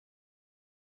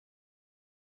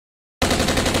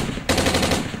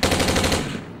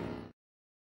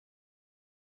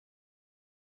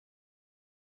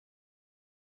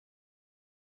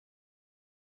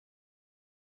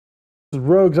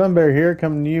Rogue Zumbear here,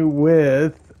 coming to you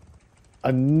with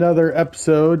another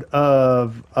episode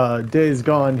of Days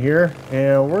Gone here,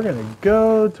 and we're gonna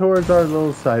go towards our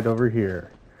little site over here.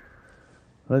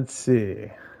 Let's see.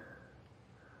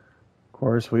 Of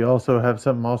course, we also have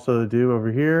something also to do over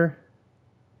here.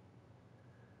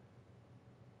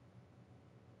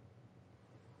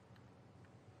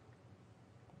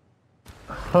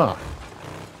 Huh.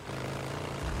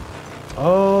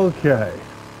 Okay.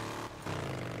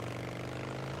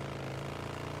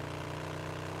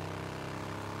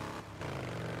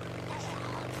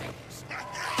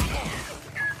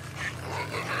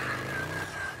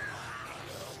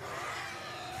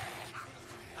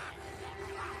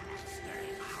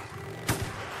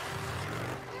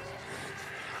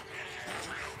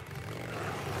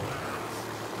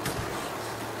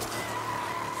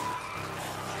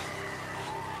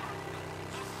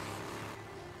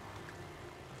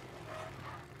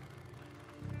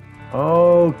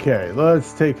 Okay,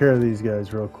 let's take care of these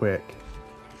guys real quick.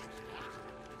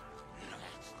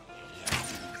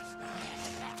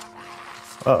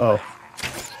 Uh-oh.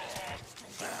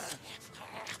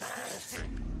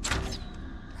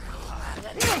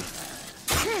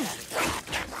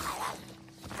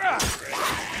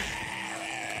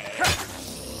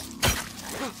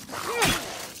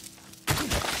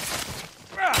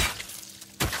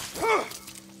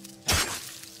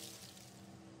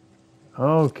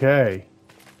 Okay.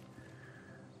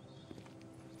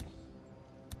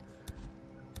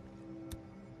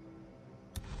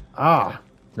 Ah,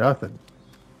 nothing.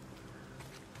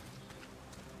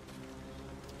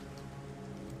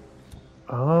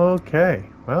 Okay,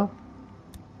 well.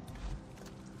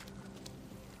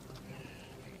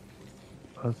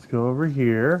 Let's go over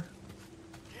here.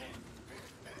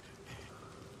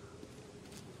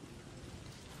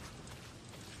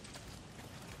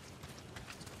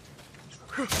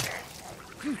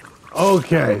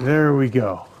 Okay, there we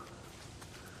go.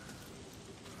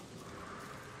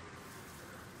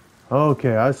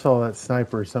 Okay, I saw that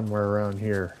sniper somewhere around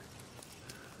here.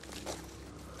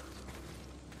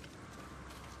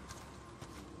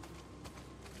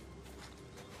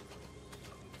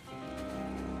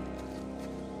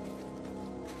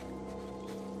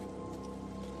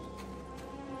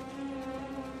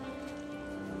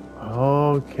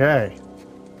 Okay.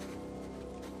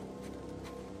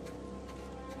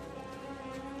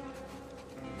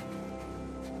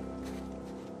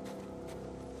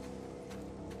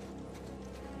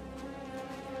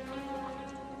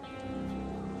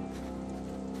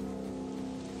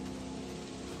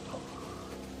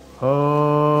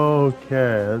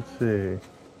 Okay, let's see.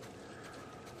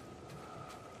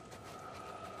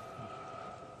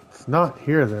 It's not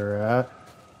here they're at.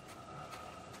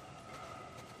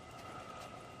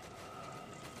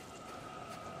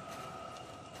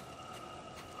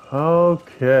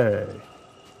 Okay.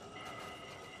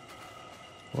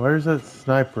 Where's that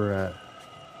sniper at?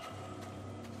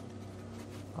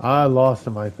 I lost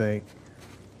him, I think.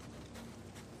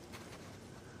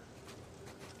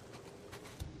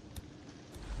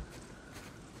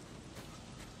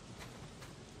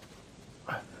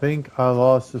 I think I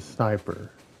lost the sniper.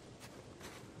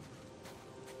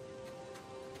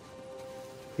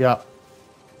 Yeah.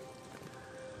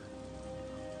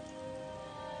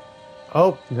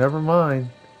 Oh, never mind.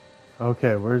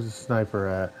 Okay, where's the sniper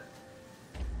at?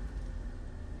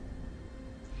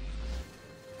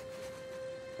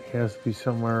 He has to be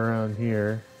somewhere around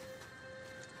here.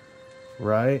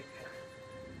 Right?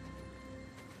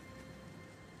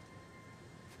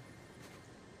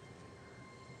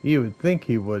 You would think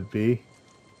he would be.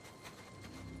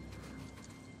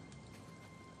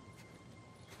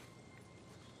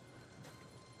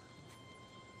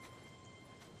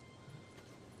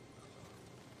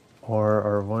 Or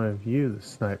are one of you the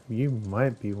sniper? You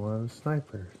might be one of the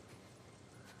snipers.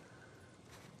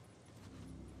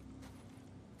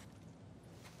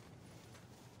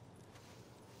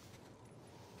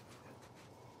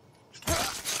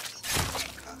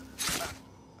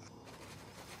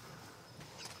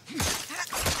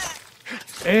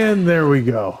 And there we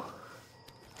go.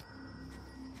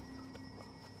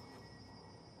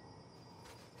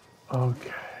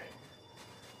 Okay.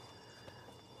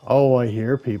 Oh, I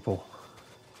hear people.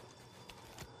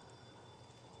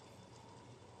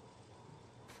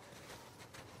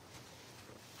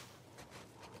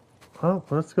 Oh,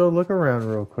 let's go look around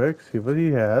real quick, see what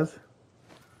he has.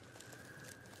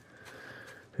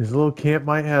 His little camp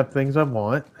might have things I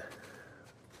want.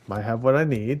 Might have what I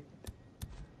need.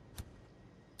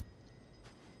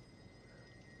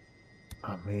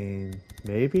 I mean,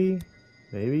 maybe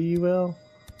you will.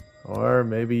 Or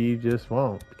maybe you just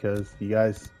won't because you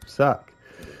guys suck.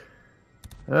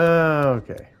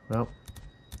 Okay, well.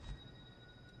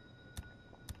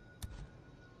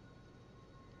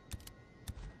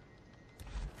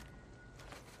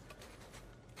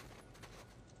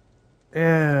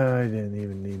 Yeah, I didn't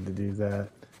even need to do that.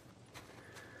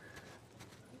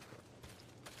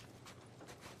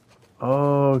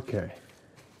 Okay.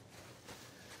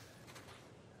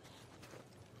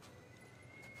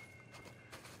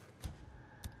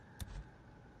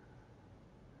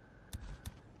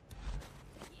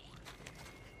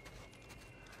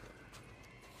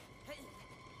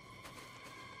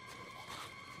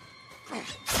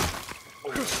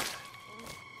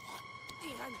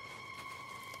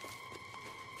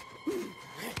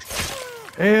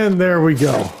 And there we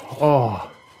go.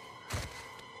 Oh.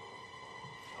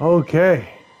 Okay.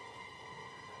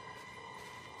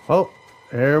 Oh,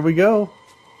 there we go.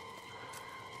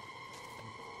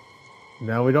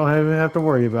 Now we don't even have to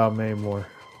worry about me anymore.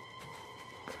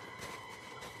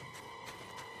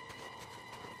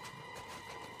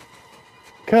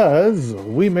 Because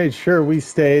we made sure we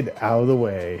stayed out of the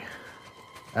way.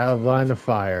 Out of line of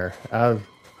fire. Out of...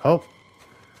 Oh.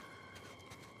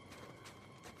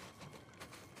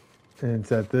 And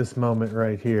it's at this moment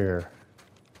right here.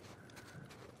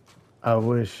 I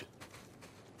wish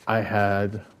I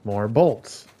had more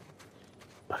bolts.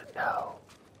 But no.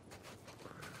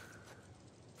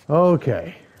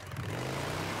 Okay.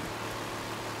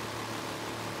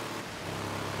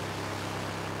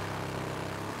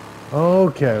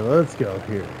 Okay, let's go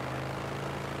here.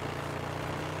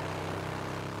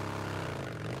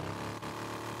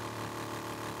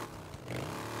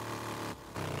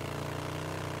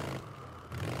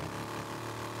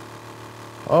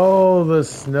 Oh, the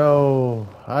snow.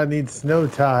 I need snow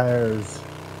tires.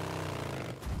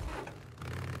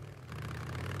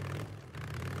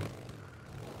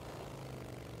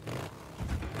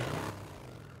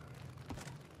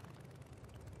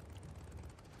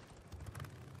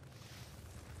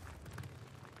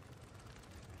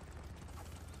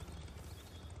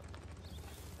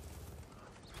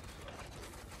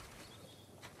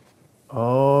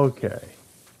 Okay.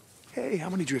 Hey, how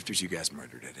many drifters you guys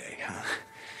murdered today, huh?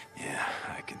 Yeah,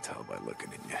 I can tell by looking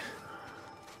at you.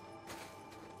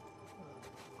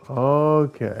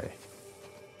 Okay.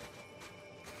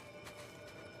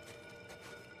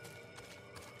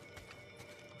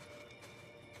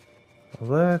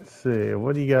 Let's see.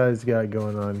 What do you guys got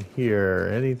going on here?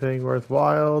 Anything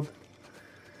worthwhile?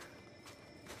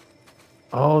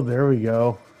 Oh, there we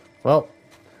go. Well.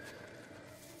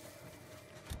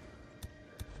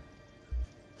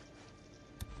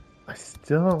 I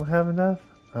still don't have enough?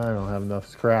 I don't have enough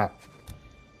scrap.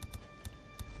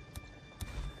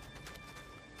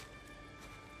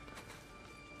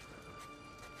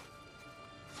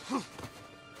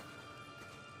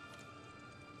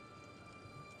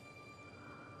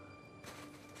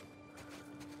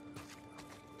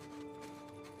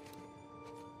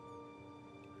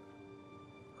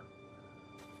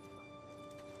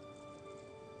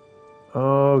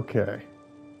 Okay.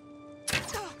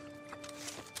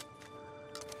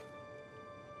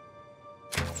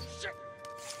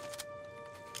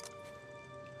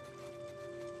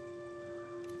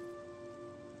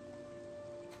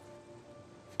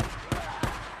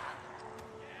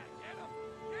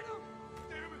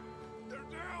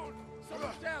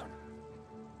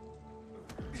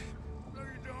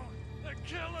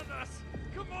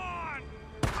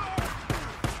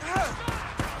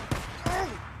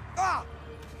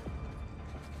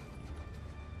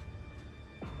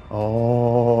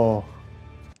 Oh.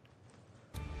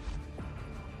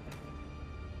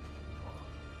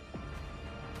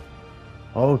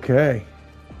 Okay.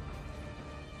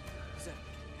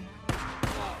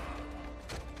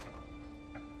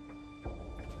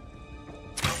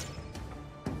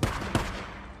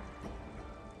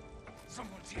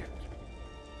 Someone's here.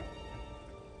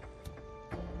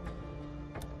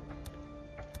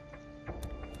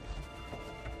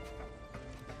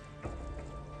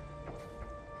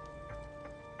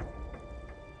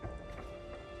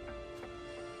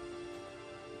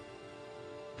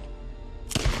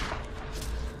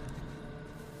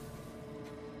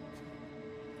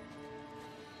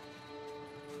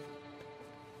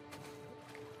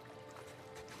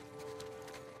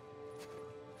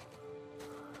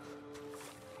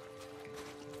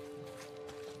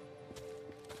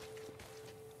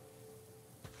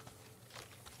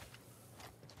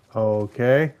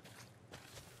 Okay.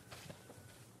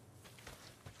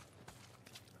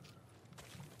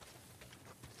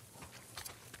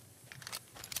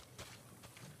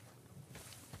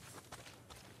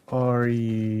 Are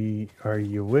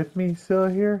you with me still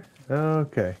here?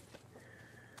 Okay.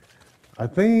 I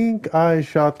think I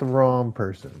shot the wrong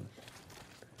person.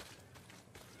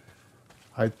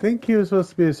 I think he was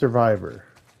supposed to be a survivor.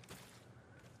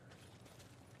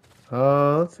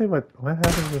 Let's see what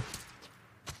happened to...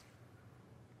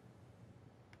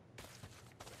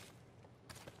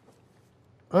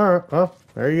 Alright, well,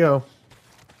 there you go.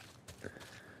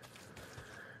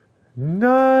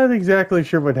 Not exactly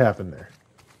sure what happened there.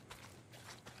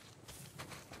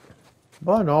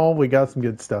 But in all, we got some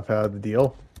good stuff out of the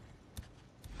deal.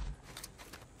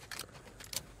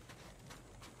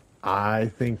 I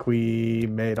think we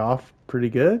made off pretty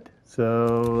good,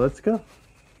 so let's go.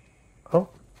 Oh,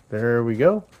 there we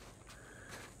go.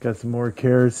 Got some more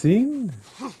kerosene.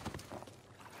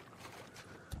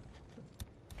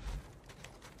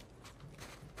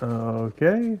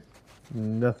 Okay,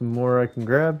 nothing more I can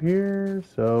grab here,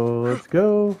 so let's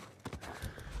go.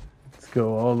 Let's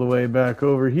go all the way back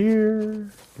over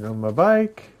here. Get on my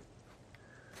bike.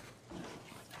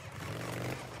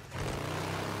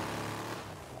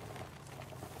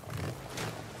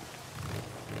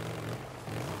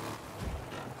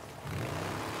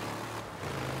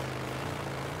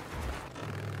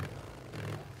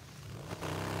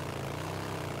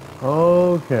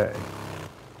 Okay.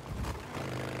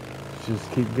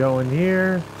 Just keep going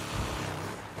here.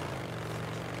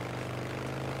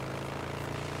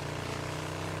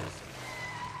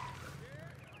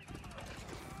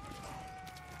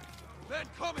 Men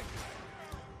coming.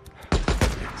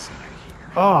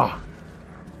 Ah.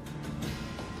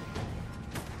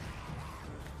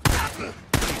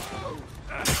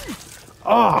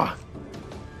 Ah.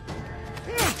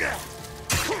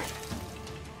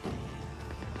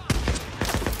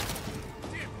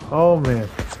 Oh man.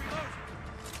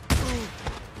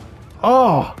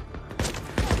 Oh.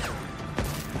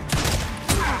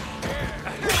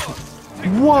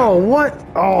 Whoa, what?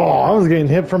 Oh, I was getting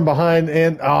hit from behind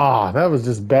and that was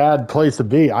just bad place to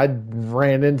be. I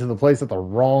ran into the place at the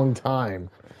wrong time.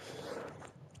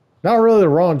 Not really the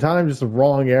wrong time, just the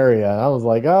wrong area. I was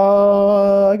like,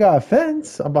 oh, I got a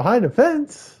fence. I'm behind a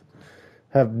fence.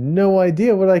 Have no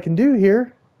idea what I can do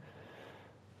here.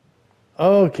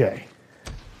 Okay.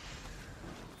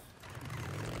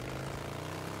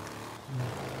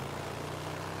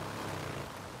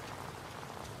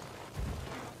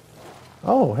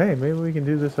 Oh, hey, maybe we can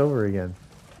do this over again.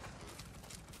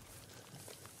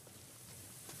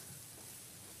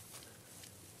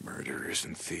 Murderers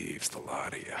and thieves, the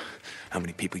lot of you. How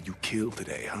many people you killed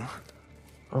today, huh?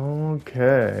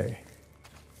 Okay.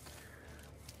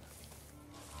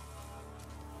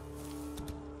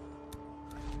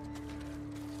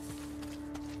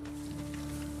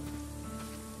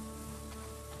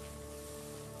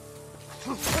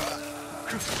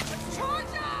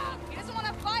 Charge up! He doesn't want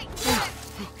to fight!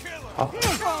 Oh.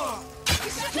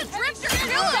 He's such a drifter!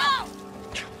 Kill him!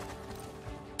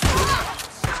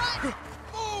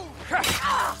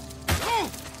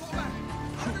 Pull back!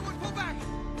 Everyone pull back!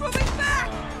 Moving back!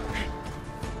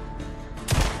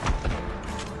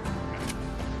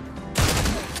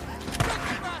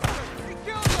 He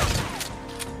killed him!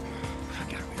 I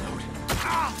gotta reload.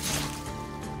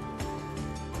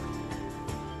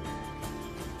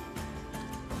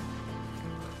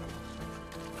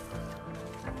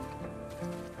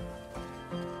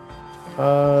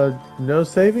 No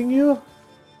saving you?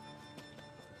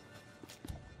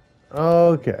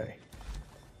 Okay.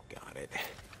 Got it.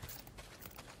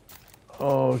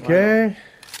 Okay.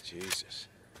 Jesus.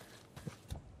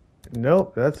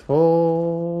 Nope, that's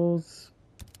full.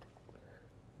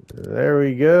 There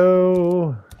we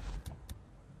go.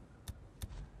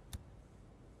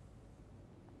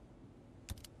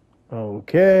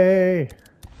 Okay.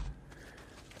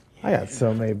 I got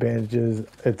so many bandages,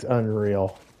 it's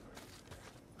unreal.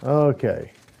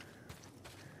 Okay.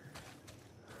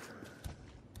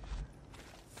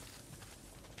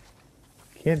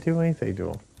 Can't do anything to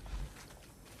them.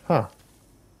 Huh.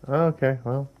 Okay,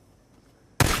 well.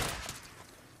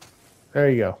 There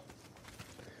you go.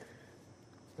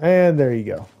 And there you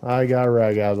go. I got a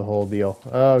rag out of the whole deal.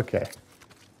 Okay.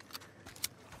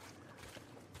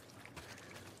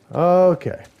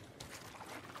 Okay.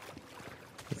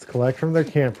 Let's collect from their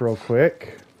camp real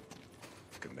quick.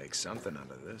 Could make something out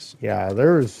of this. Yeah,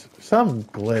 there's some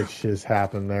glitch just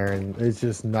happened there, and it's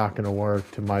just not going to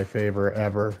work to my favor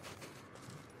ever.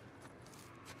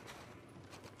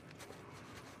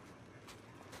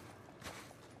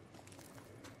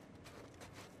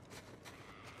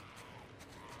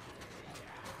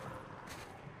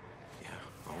 Yeah,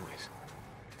 always.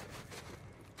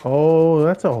 Oh,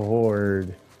 that's a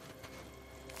horde.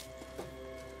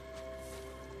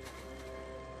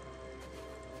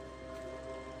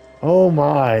 Oh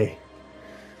my.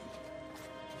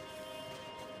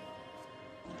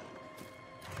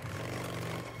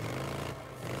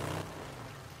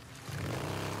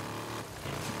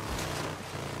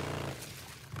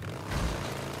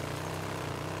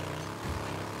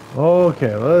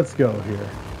 Okay, let's go here.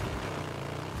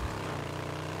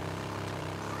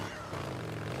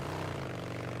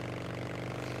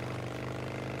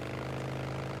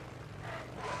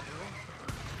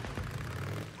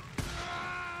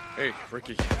 Hey,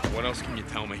 Ricky, what else can you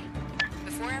tell me?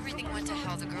 Before everything went to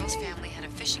hell, the girl's family had a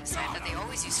fishing site that they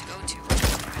always used to go to.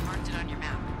 I marked it on your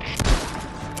map.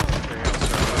 Okay, I'll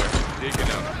start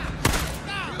digging up.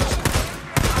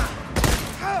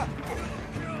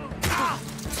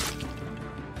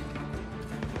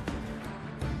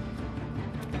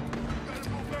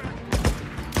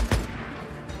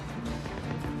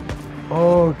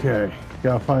 Okay,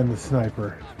 gotta find the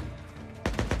sniper.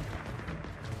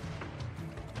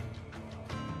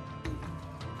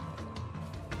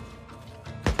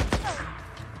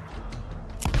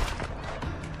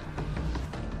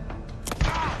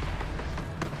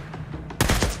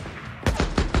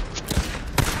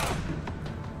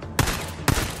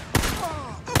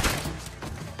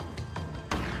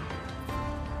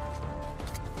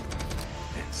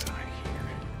 Inside here.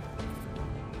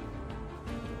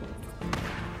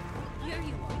 Here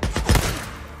you are.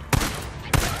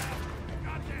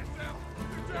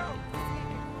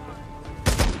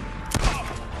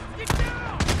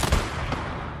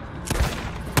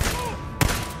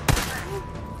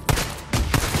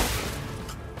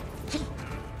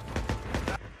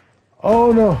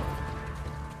 Oh no.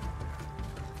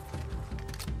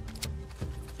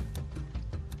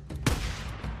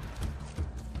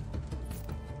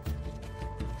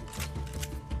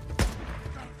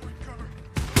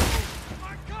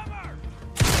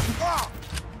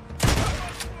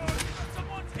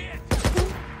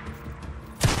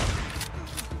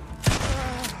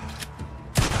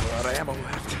 A lot of ammo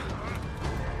left.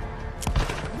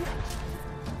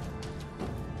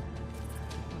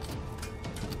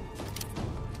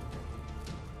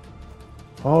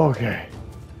 Okay.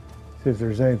 See if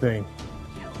there's anything.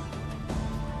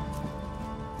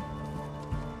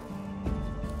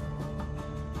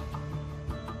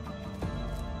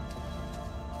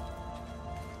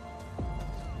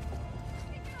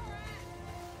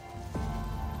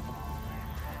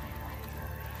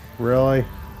 Really?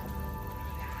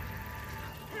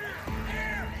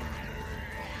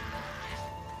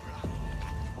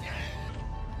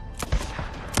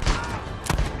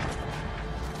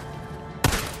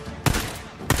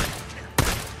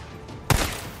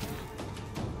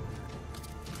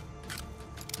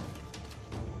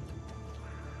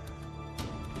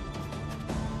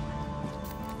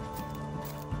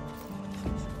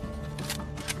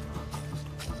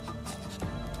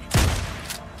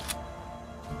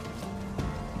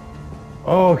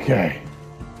 Okay.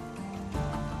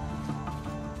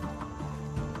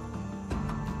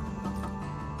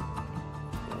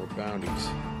 More bounties.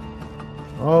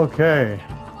 Okay.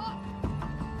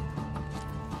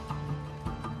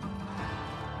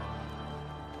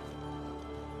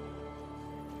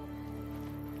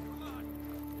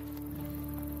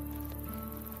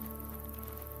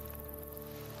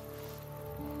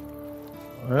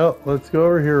 Well, let's go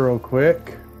over here real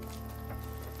quick.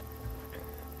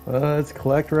 Let's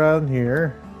collect around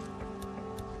here.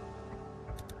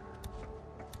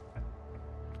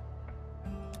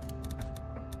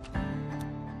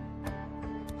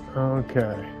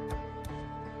 Okay.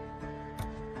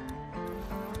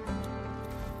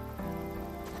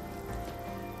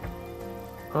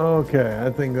 Okay, I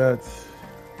think that's...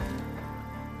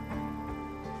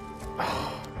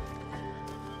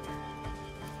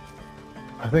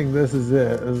 I think this is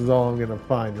it. This is all I'm gonna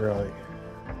find, really.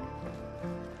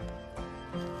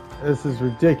 This is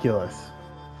ridiculous.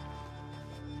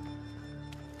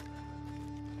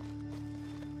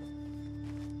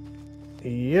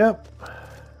 Yep.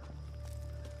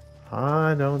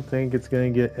 I don't think it's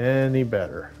gonna get any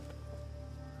better.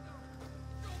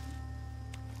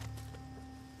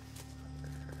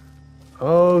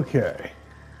 Okay.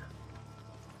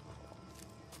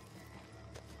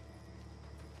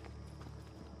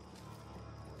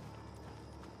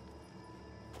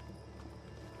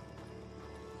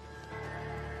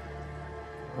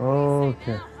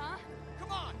 Okay. Huh?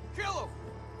 Come on, kill him!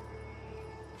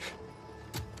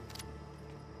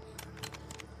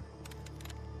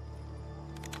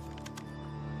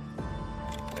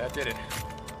 That did it.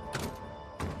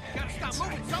 Gotta stop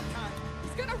moving sometime.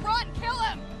 He's gonna run. Kill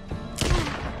him.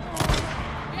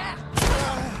 Yeah.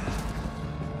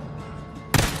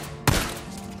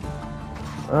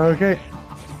 Okay.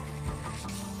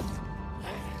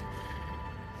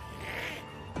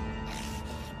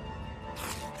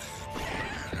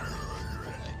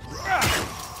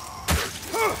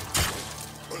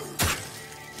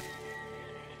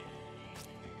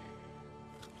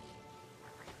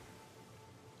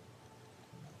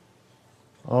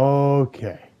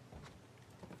 Okay.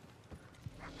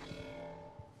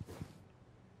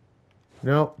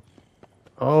 Nope.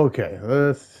 Okay,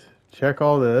 let's check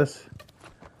all this.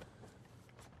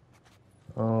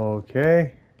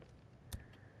 Okay.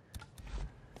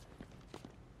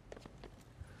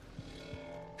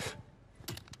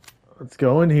 Let's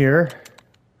go in here.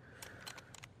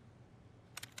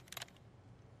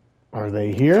 Are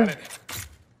they here? Got it.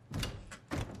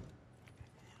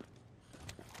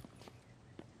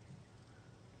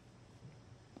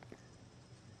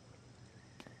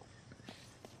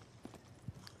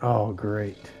 Oh,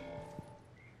 great.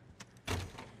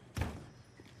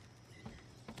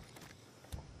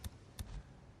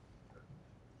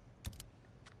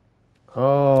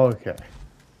 Okay.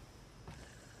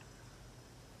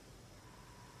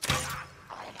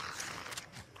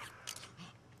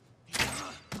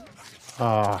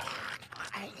 Ah.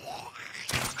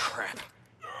 Crap.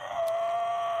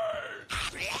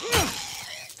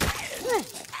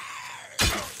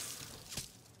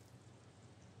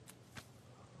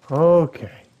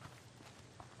 Okay.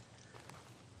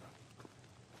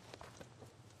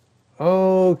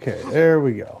 Okay, there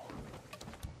we go.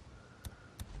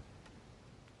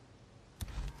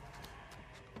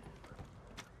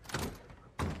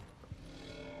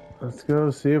 Let's go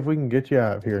see if we can get you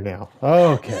out of here now.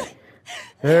 Okay.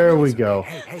 There we go.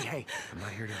 Hey. I'm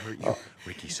not here to hurt you.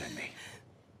 Ricky sent me.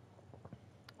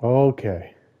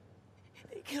 Okay.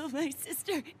 They killed my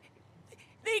sister.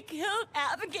 They killed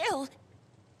Abigail.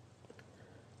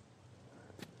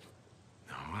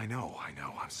 No, I know.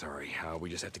 I'm sorry. We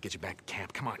just have to get you back to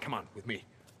camp. Come on, with me.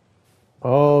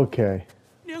 Okay.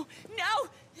 No.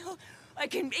 I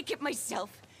can make it myself.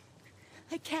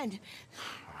 I can.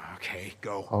 Okay,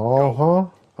 go. Uh-huh.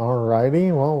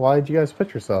 Alrighty. Well, why'd you guys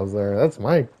put yourselves there? That's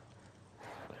my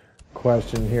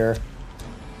question here.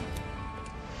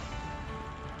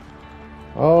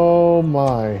 Oh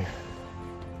my.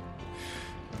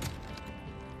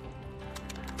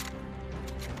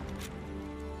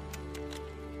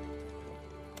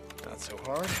 Not so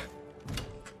hard.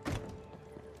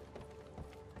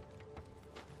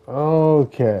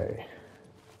 Okay.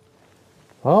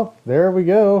 Well, there we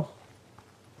go.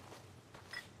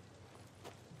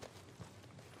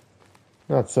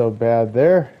 Not so bad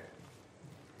there.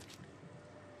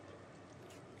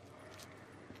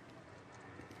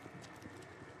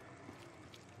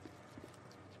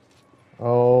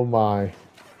 Oh my.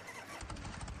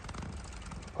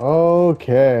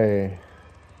 Okay.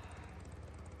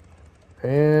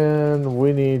 And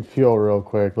we need fuel real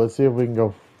quick. Let's see if we can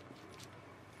go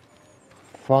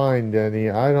find any.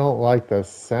 I don't like the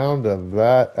sound of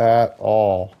that at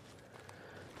all.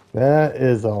 That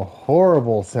is a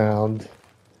horrible sound.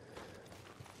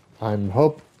 I'm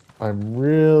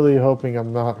really hoping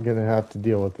I'm not gonna have to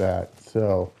deal with that.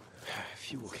 So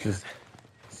Fuel can.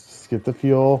 just get the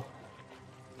fuel.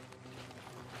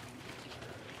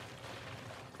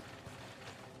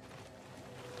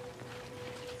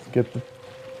 Get the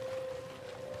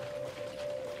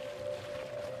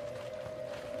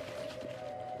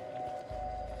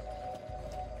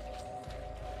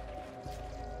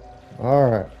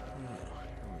all right.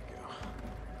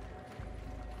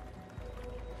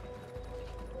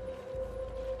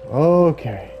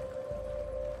 Okay.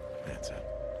 That's it.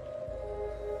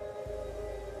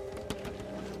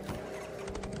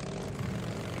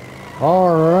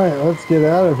 All right, let's get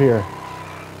out of here.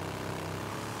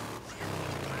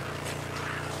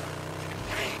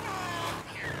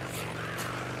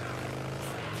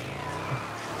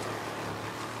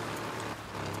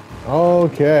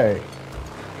 Okay.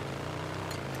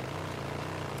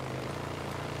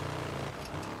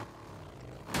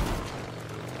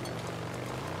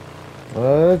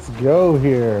 Let's go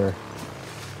here.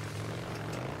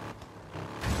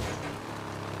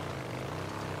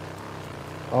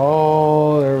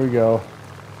 Oh, there we go.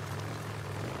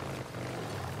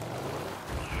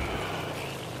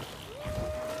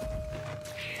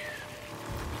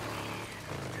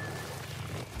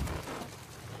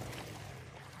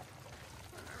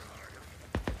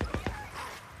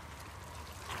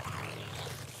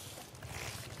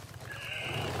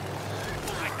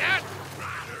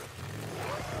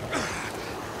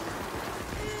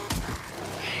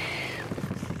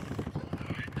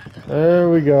 There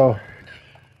we go.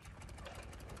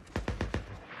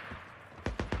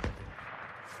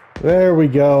 There we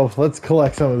go. Let's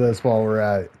collect some of this while we're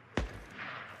at it.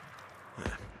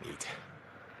 Neat.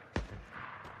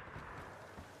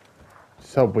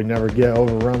 Just hope we never get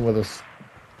overrun with us.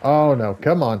 Oh no,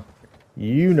 come on.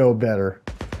 You know better.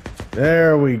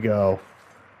 There we go.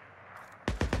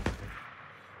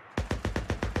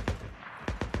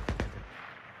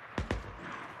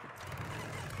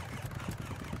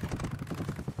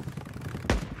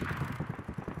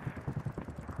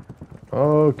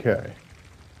 Okay.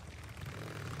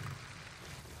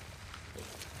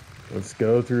 Let's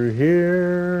go through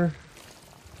here.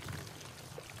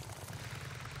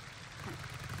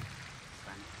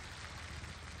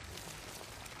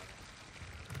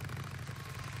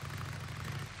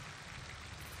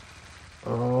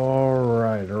 All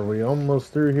right, are we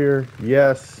almost through here?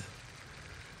 Yes.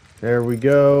 There we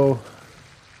go.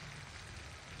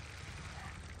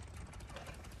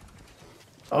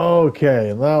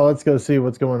 Okay, now let's go see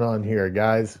what's going on here,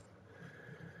 guys.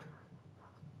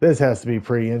 This has to be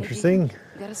pretty interesting. Hey,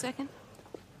 you got a second?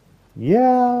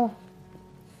 Yeah.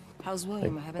 How's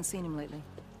William? I haven't seen him lately.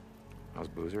 How's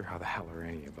Boozer? How the hell are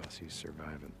any of us? He's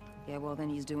surviving. Yeah, well, then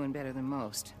he's doing better than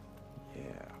most. Yeah.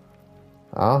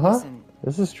 Uh-huh. Listen,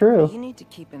 This is true. you need to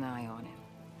keep an eye on him.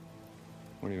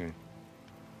 What do you mean?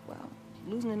 Well,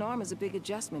 losing an arm is a big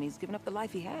adjustment. He's given up the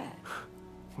life he had.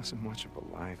 Wasn't much of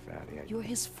a life, Addie. You're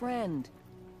his friend.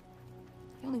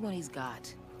 The only one he's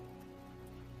got.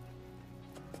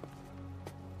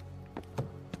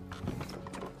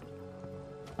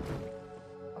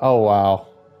 Oh, wow.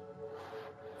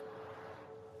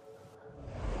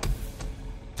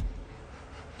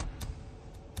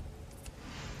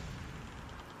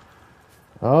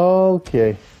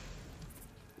 Okay.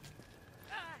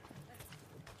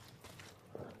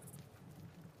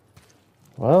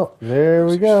 Well, there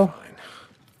we Boozer's go. fine.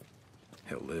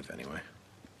 He'll live anyway.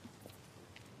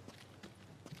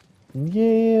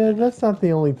 Yeah, that's not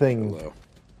the only thing. Hello.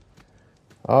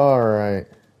 All right.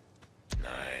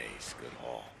 Nice. Good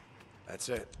haul. That's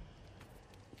it.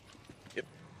 Yep.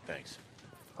 Thanks.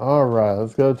 All right,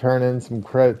 let's go turn in some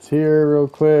credits here real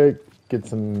quick.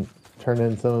 Turn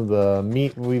in some of the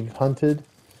meat we've hunted.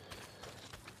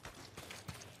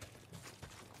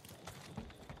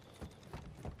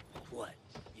 What?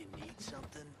 You need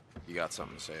something? You got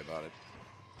something to say about it?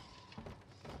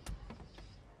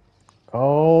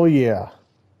 Oh, yeah.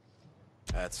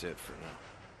 That's it for now.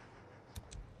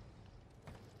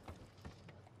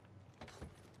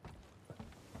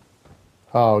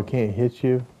 Oh, it can't hit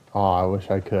you? Oh, I wish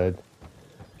I could.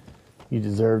 You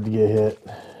deserve to get hit.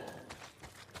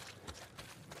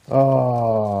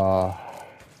 Oh.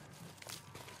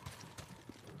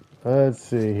 Let's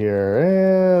see here.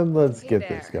 And let's Hey get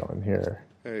this there. going here.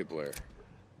 Hey, Blair.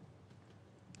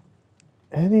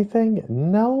 Anything?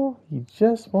 No, you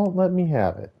just won't let me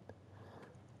have it.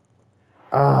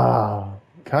 Ah,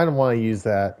 kind of want to use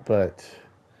that, but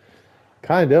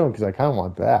kind of don't because I kind of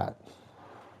want that.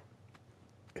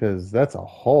 Because that's a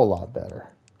whole lot better.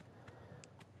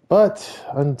 But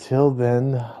until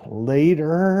then,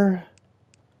 later.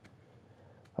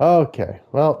 Okay,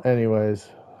 well, anyways.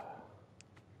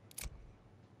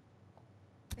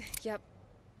 Yep.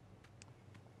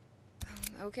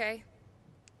 Okay.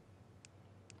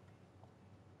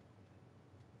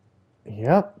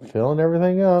 Yep, filling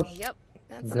everything up. Yep.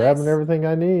 That's Grabbing nice. everything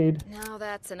I need. Now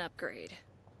that's an upgrade.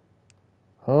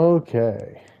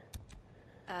 Okay.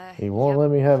 He won't Yep.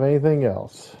 let me have anything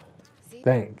else. See?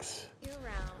 Thanks. You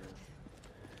around.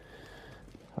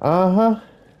 Uh-huh.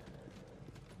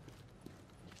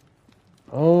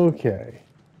 Okay.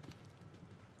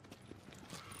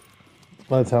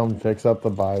 Let's help him fix up the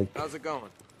bike. How's it going?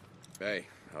 Hey,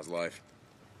 how's life?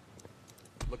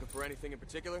 Looking for anything in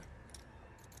particular?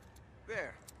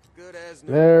 There. Good as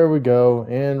new. There we go.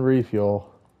 And refuel.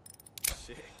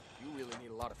 Shit, you really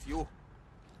need a lot of fuel.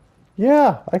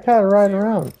 Yeah, I kind of ride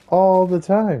around all the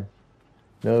time.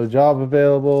 No job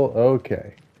available.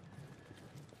 Okay.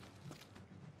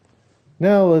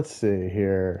 Now let's see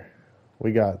here.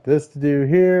 We got this to do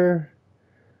here.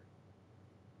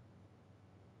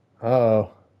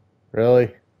 Uh-oh.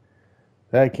 Really?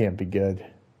 That can't be good.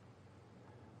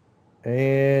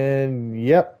 And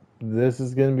yep, this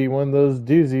is going to be one of those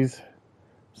doozies.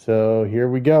 So here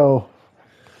we go.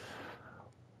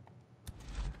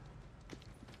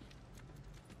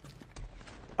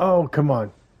 Oh, come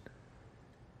on.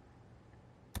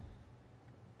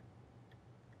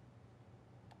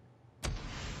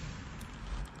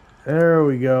 There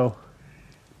we go.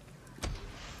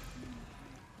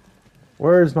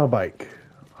 Where's my bike?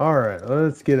 All right,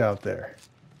 let's get out there.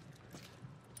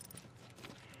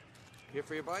 Here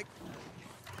for your bike?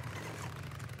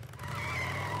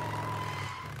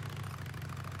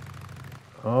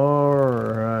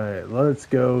 Alright, let's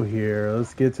go here.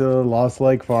 Let's get to the Lost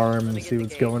Lake Farm and see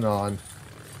what's going on.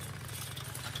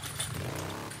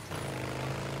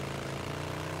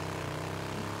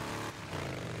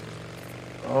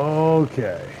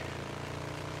 Okay.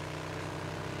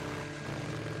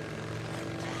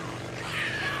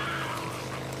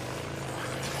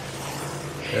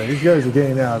 Yeah, these guys are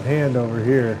getting out of hand over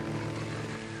here.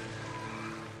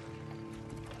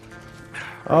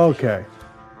 Okay.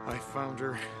 I found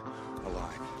her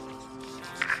alive.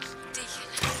 Deacon,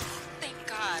 thank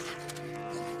God.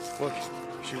 Look,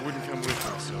 she wouldn't come with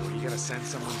me, so you gotta send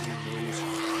someone who knows her.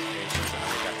 Okay, she's on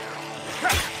her way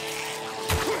back now.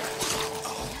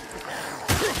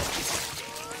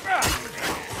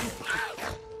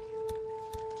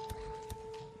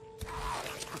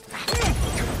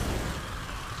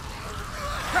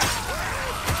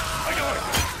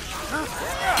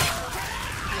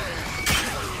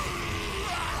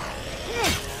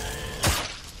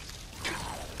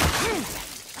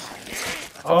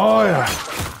 Oh yeah.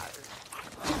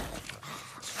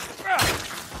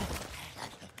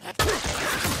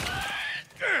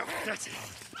 That's it.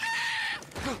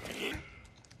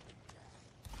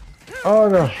 Oh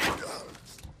no.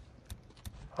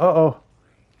 Uh-oh.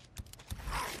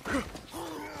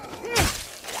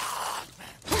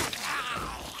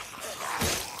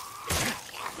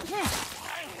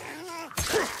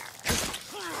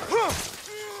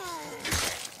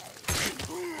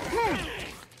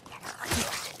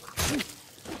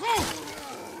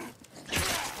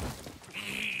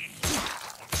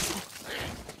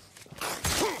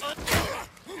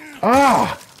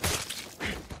 Ah!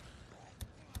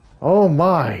 Oh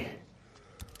my.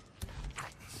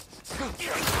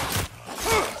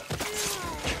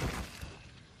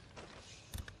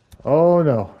 Oh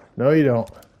no. No you don't.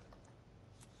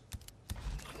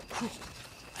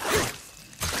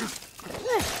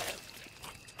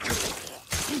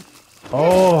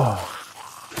 Oh.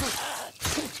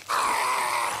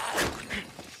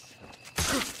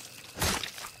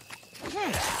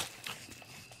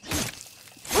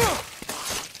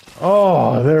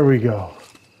 Oh, there we go.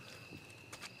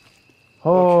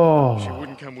 Oh. She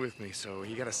wouldn't come with me, so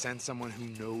you gotta send someone who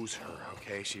knows her,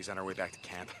 okay? She's on her way back to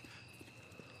camp.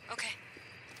 Okay.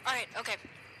 All right, okay.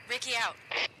 Ricky out.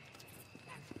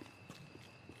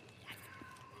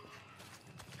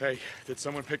 Hey, did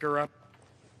someone pick her up?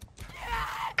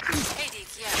 Hey,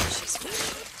 Deke, yeah, she's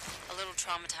fine. A little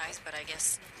traumatized, but I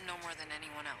guess no more than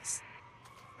anyone else.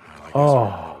 Well, I guess Oh. we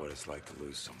all know what it's like to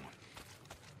lose someone.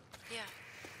 Yeah,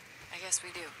 I guess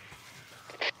we do.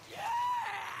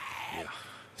 Yeah.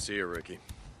 See you, Ricky.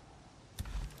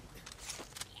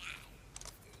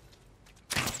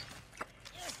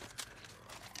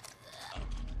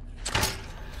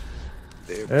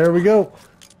 There we go.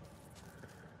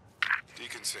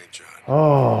 Deacon St. John,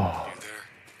 Oh. you there?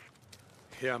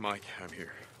 Yeah, Mike, I'm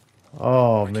here.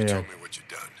 Oh You man. told me what you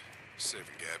done, saving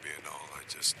Gabby and all. I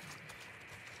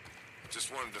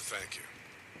just wanted to thank you.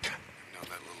 I've known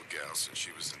that little gal since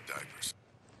she was in diapers.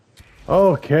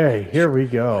 Okay, here we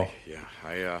go. Yeah,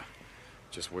 I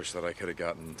just wish that I could have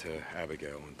gotten to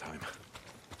Abigail in time.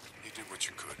 You did what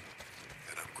you could,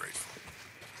 and I'm grateful.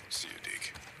 See you,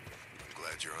 Deke. I'm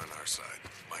glad you're on our side.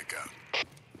 Mike out.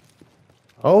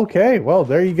 Okay, well,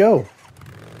 there you go.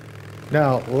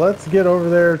 Now, let's get over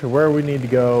there to where we need to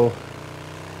go.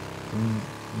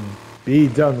 Be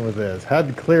done with this. Had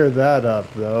to clear that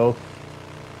up, though.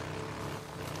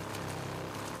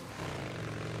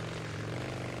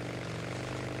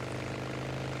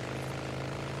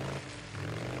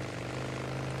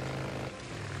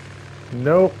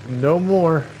 Nope, no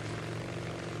more.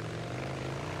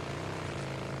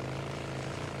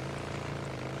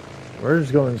 We're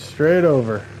just going straight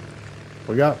over.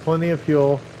 We got plenty of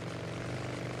fuel.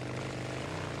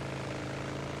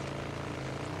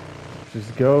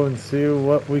 Just go and see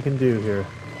what we can do here.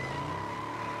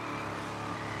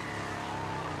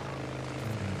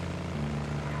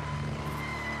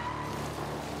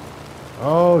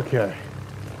 Okay.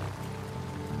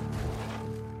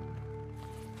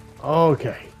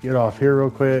 Okay, get off here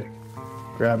real quick.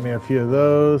 Grab me a few of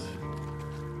those.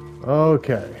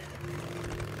 Okay.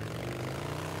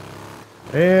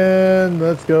 And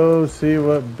let's go see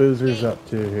what Boozer's up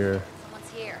to here.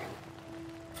 Someone's here.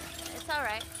 It's all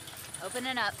right. Open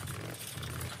it up.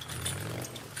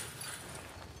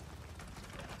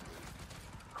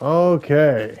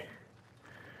 Okay.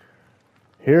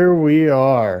 Here we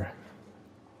are.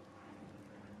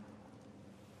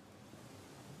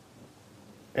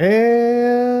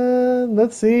 And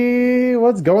let's see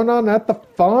what's going on at the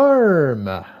farm.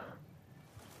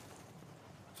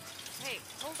 Hey,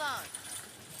 hold on.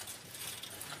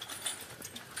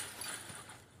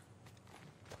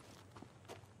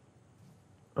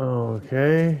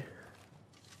 Okay.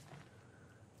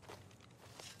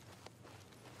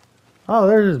 Oh,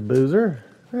 there's Boozer.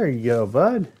 There you go,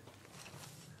 bud.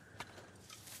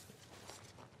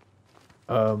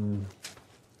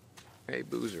 Hey,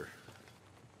 Boozer.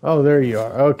 Oh, there you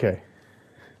are. Okay.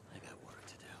 I got work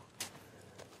to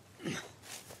do.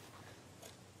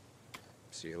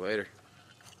 See you later.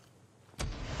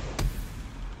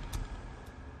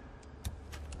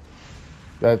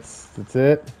 That's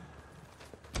it.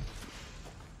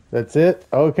 That's it.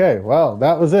 Okay. Well,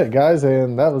 that was it, guys,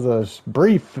 and that was a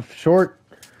brief, short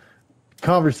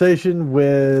conversation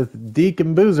with Deke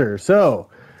and Boozer. So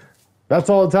that's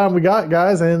all the time we got,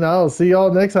 guys, and I'll see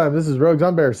y'all next time. This is Rogue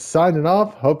on Bear signing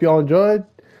off. Hope y'all enjoyed,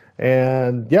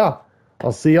 and yeah,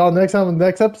 I'll see y'all next time in the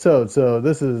next episode. So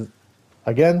this is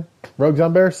again Rogue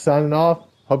on Bear signing off.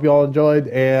 Hope y'all enjoyed,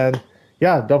 and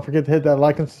yeah, don't forget to hit that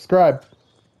like and subscribe.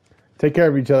 Take care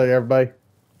of each other, everybody.